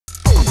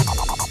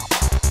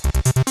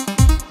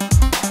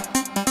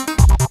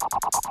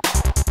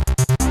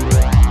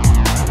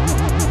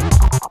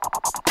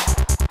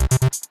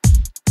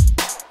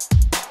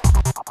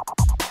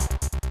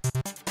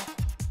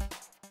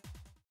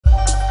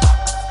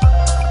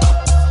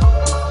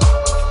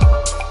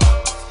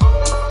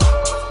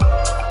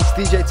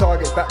DJ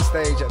Target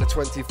backstage at the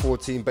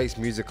 2014 Bass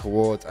Music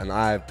Awards, and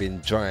I've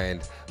been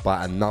joined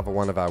by another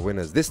one of our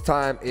winners. This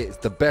time it's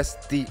the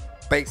best deep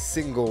bass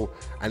single,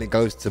 and it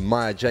goes to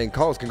Maya Jane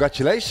Coles.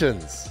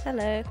 Congratulations.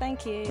 Hello,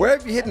 thank you. Where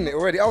have you hidden it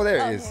already? Oh,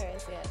 there it is. Here it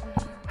is,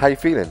 yeah. How you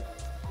feeling?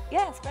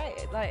 Yeah, it's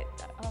great. Like,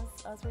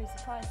 I was really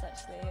surprised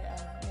actually.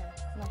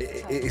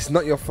 It's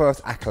not your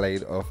first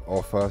accolade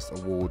or first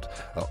award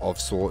of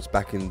sorts.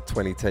 Back in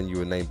 2010, you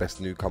were named Best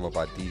Newcomer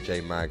by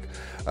DJ Mag.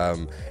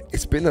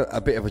 It's been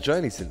a bit of a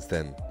journey since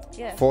then.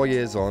 Yeah. 4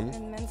 years on. It's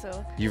been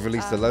mental. You've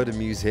released a load of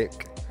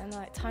music. And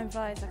like, time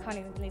flies. I can't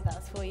even believe that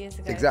was 4 years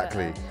ago.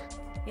 Exactly. But,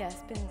 yeah,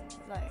 it's been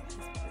like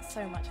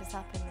so much has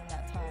happened in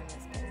that time.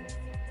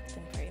 It's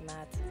been pretty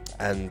mad.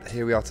 And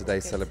here we are today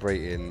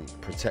celebrating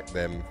Protect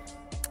Them,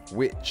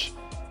 which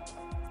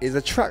is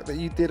a track that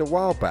you did a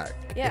while back,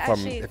 Yeah,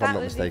 if I'm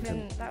not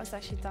mistaken. That was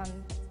actually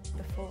done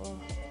before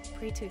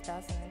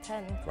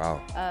pre-2010.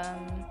 Wow.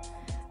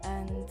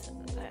 And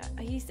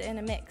I used it in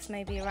a mix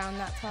maybe around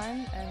that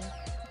time, and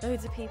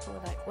loads of people were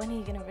like, when are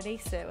you going to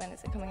release it? When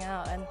is it coming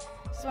out? And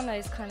it's one of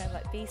those kind of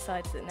like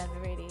B-sides that never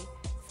really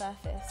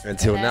surfaced.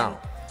 Until and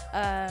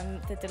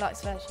then, now. The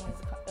deluxe version was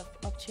a kind of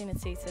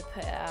opportunity to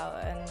put it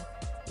out, and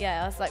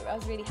yeah, I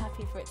was really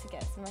happy for it to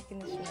get some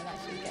recognition and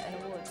actually get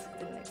an award.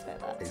 Didn't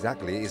expect that.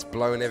 Exactly, it's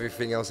blowing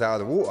everything else out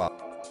of the water.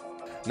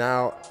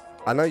 Now,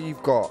 I know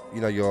you've got,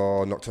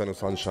 your Nocturnal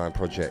Sunshine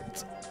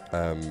project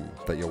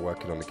that you're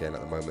working on again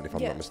at the moment, if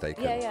I'm not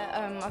mistaken.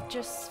 Yeah. I've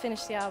just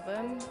finished the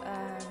album.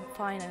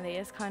 Finally,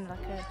 it's kind of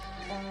like a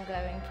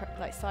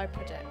ongoing side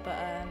project, but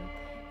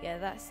yeah,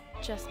 that's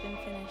just been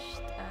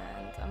finished,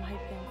 and I'm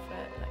hoping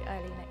for like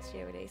early next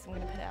year release. I'm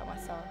going to put it out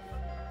myself.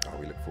 Oh,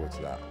 we look forward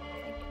to that.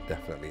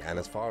 Definitely. And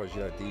as far as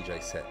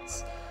DJ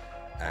sets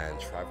and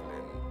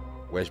traveling,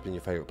 where's been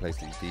your favourite place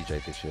that you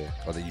DJed this year,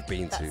 or that you've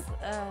been to?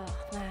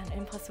 Man,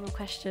 impossible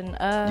question.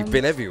 You've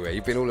been everywhere.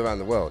 You've been all around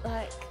the world.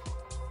 Like,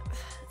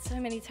 so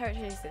many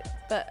territories.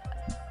 But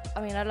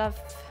I mean, I love.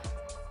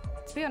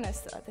 To be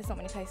honest, there's not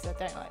many places I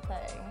don't like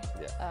playing.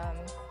 Yeah.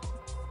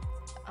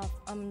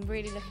 I'm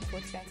really looking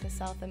forward to going to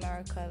South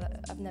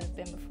America. I've never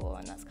been before,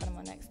 and that's kind of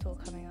my next tour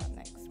coming up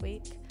next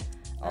week.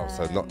 Oh,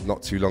 so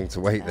not too long to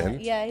wait then.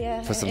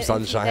 Yeah. For some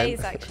sunshine. In a few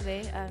days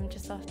actually,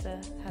 just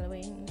after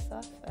Halloween and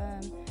stuff.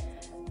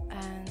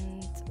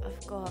 And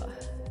I've got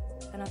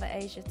another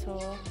Asia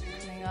tour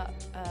coming up.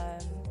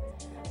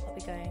 I'll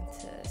be going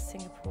to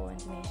Singapore,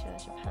 Indonesia,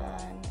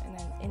 Japan, and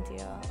then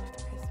India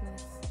after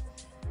Christmas.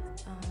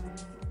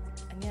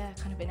 And yeah,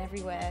 kind of been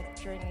everywhere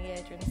during the year,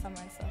 during the summer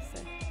and stuff.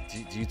 So.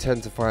 Do you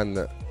tend to find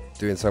that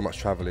doing so much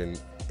traveling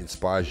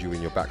inspires you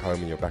when you're back home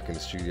and you're back in the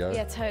studio?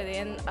 Yeah, totally.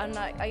 And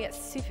like, I get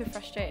super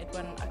frustrated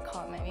when I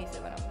can't make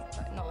music when I'm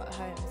like, not at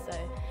home.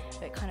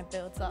 So it kind of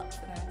builds up,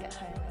 and then I get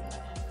home and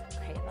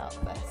like create that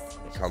outburst.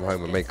 Come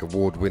home and make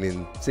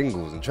award-winning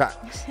singles and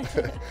tracks.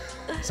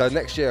 So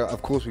next year,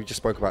 of course, we just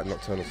spoke about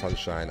Nocturnal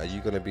Sunshine. Are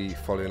you going to be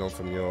following on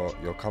from your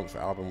Comfort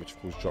album, which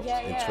of course drops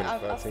in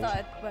 2013? I've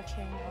started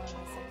working on the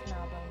second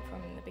album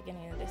from the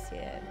beginning of this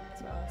year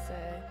as well. So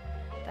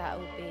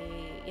that'll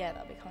be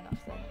coming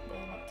after the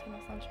Nocturnal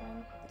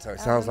Sunshine. So it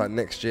sounds like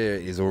next year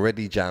is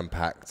already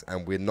jam-packed,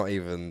 and we're not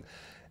even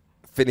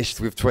finished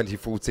with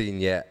 2014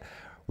 yet.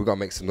 We've got to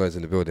make some noise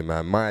in the building,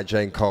 man. Maya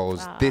Jane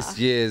Coles, this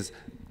year's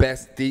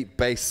Best Deep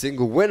Bass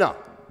Single winner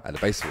at the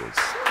Bass Awards.